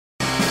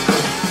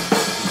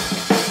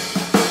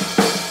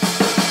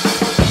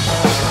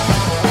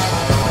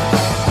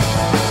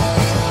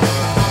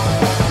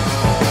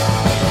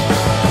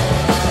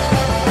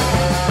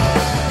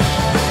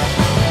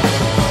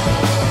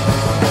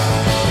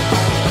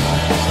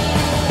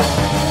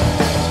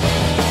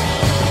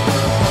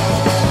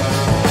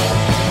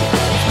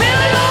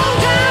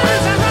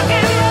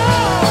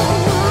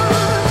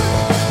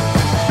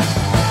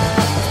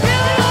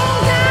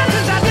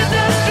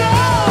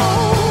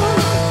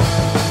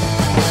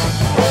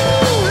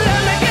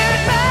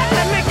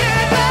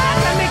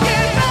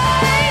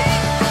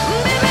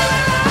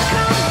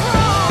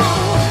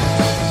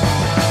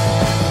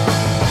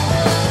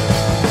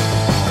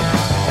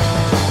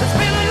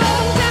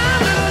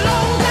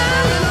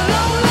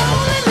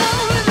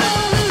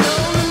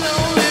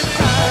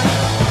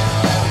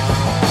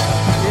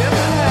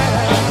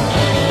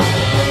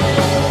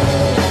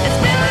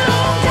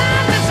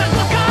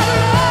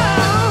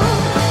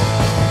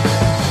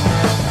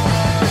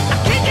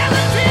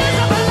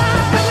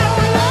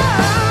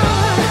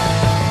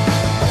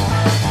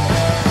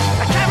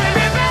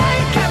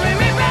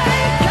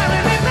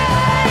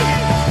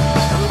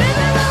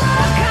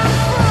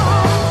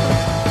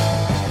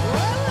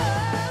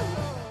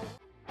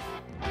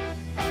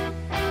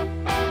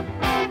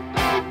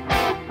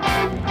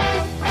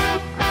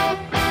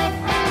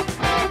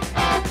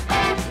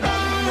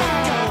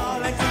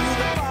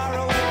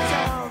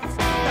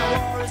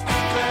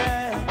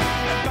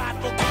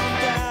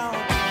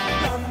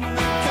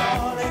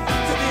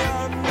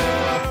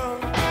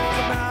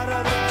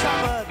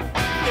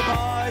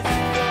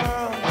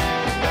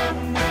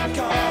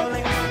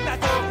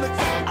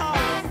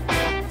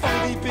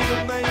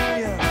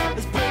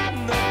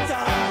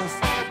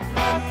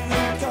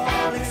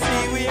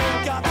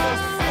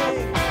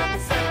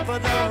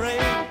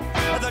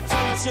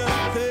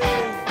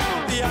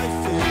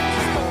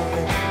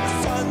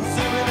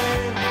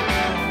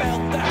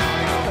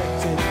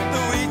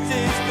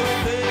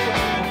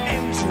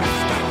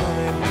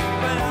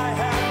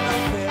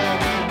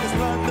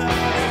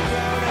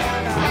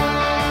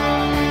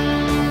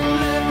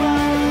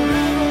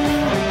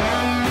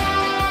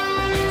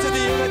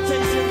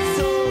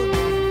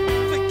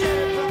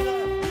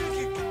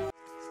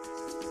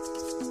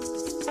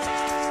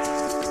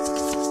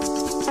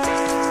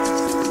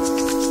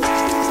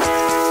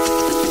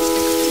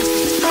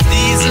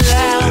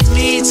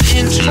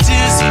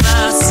Introduce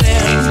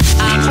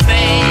myself, I'm a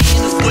man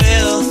of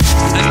wealth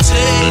and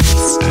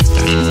taste.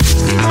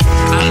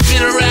 I've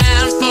been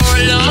around for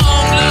a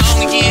long, long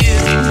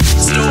year.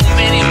 So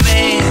many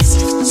men,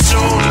 so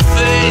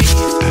faith.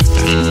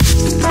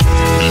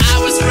 I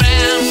was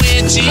around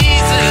when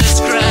Jesus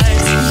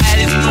Christ had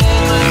his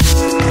moment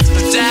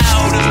of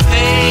doubt and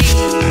pain.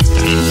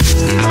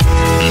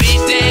 Be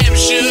damn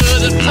sure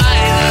that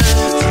Pilate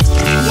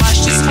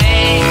washed his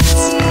hands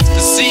to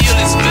seal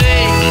his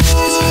fate.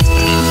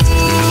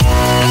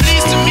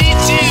 Pleased to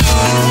meet you.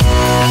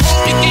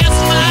 Hope you guess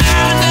my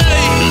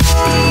name.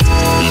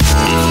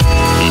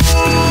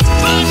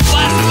 But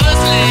what's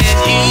puzzling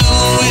you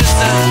is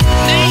the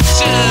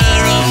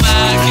nature of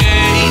my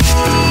game.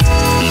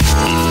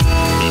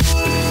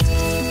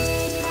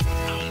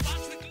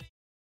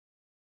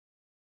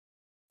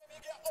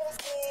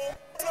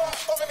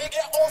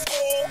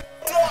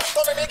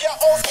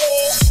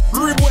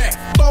 Rude boy,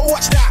 don't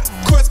watch that.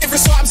 Cause if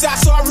it's something that,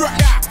 so I rock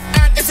that.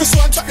 And if it's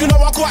one trap, you know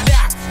I got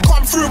that.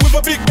 Come through with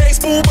a big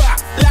baseball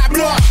bat. Like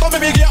blood, don't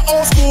make me get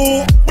old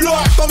school.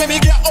 Blood, don't make me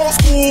get old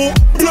school.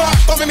 Blood,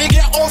 don't make me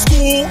get old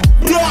school.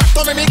 Blood,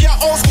 don't make me get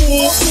old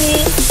school. Old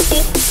school.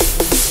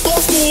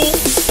 Old school.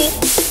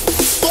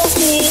 Old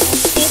school.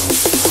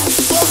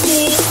 Old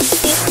school.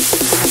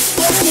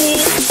 Old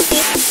school.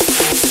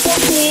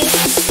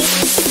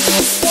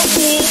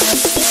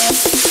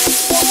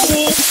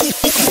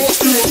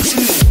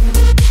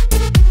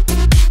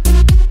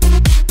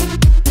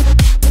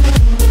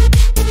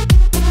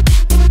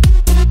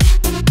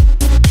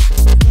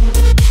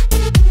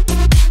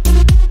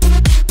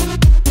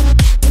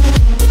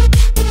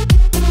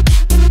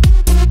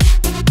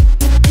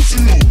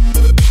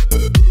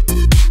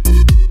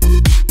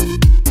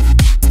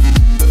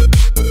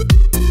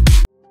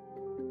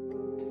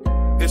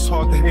 It's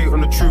hard to hate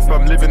on the truth,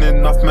 I'm living in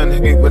enough men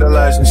hate with the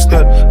lies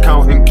instead.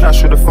 Counting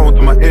cash with the phone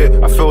to my ear,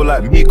 I feel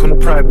like Meek on a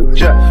private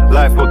jet.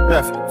 Life or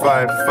death,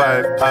 five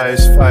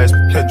eyes,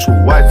 potential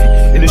wifey.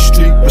 In the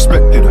street,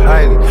 respected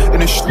highly, in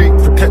the street,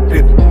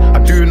 protected.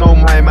 I do know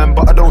my man,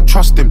 but I don't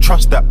trust him.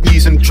 Trust that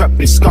bees and trap,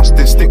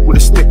 disgusting. Stick with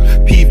a stick,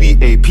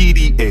 PVA,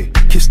 PDA.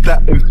 Kiss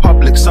that in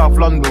public, South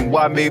London.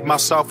 Why I made my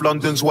South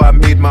London's why I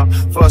made my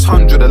first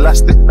 100.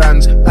 Elastic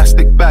bands,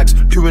 plastic bags,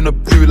 pure in the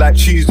blue like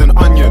cheese and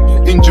onion.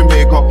 In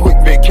Jamaica, quick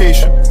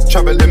vacation,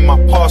 traveling my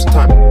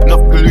pastime.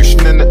 Enough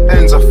pollution in the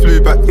ends, I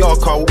flew back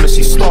Yarka, I wanna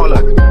see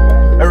starlight.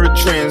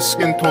 Eritrean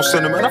skin tone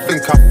sentiment, I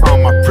think I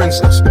found my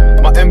princess.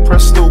 My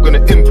empress still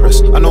gonna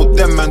impress. I know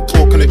them man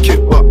talking a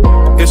kid, but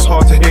it's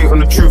hard to hate on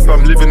the truth.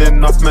 I'm living in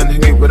enough men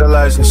hate with the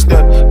lies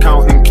instead.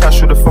 Counting cash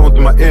with the phone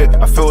to my ear,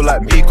 I feel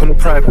like Meek on a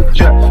private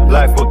jet.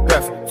 Life or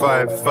death,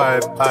 five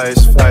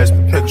eyes,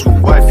 potential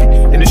wifey.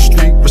 In the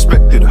street,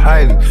 respected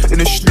highly. In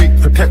the street,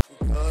 protected.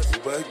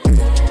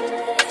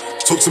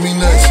 Talk to me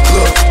next,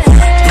 look,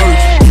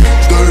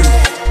 dirty,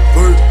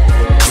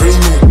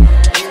 dreaming.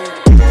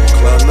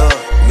 Cloud nine,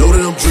 know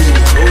that I'm dreaming.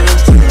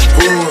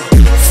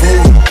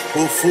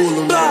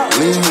 Full, I'm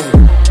leaning.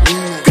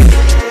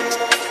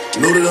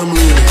 Know that I'm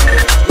leaning.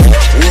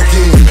 Walk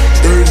in,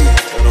 dirty,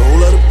 got a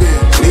whole lot of bed,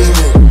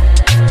 leaning.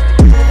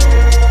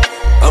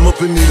 I'm up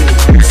in England,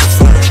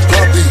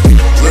 poppy,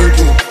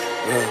 lurking,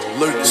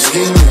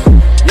 scheming.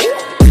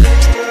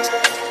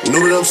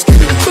 Know that I'm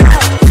scheming.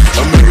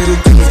 I'm married to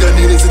things, got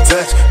needles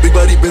attached. Big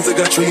body Benz, I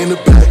got tray in the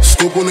back.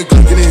 Scope on the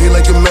Glock in the head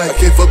like a Mac. I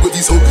can't fuck with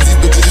these hoes cause these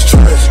bitches is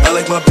trash. I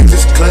like my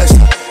bitches classy.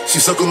 She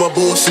suck on my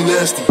balls, she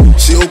nasty.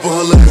 She open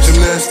her lap,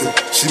 gymnastic.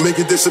 She make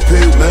it disappear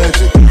with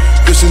magic.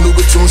 Christian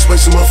Louboutin,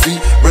 spice on my feet.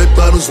 Red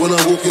bottles when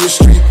I walk in the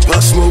street.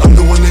 Pop smoke, I'm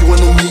the one they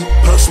want on me.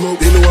 Pop smoke,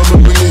 they know I'ma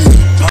bring the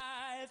heat.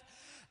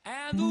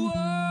 And the world,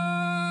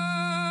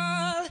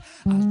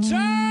 I'll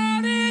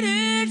turn it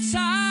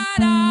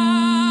inside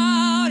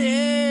out,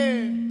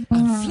 yeah.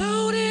 I'm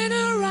floating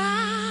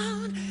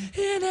around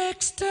in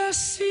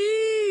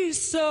ecstasy,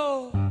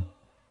 so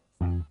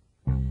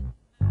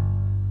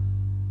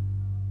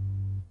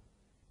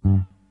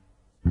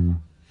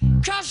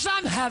cause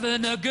I'm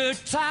having a good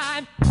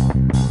time.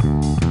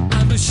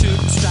 I'm a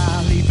shooting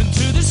star leaping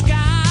through the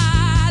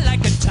sky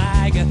like a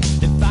tiger,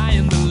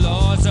 defying the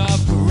laws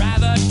of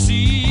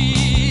gravity.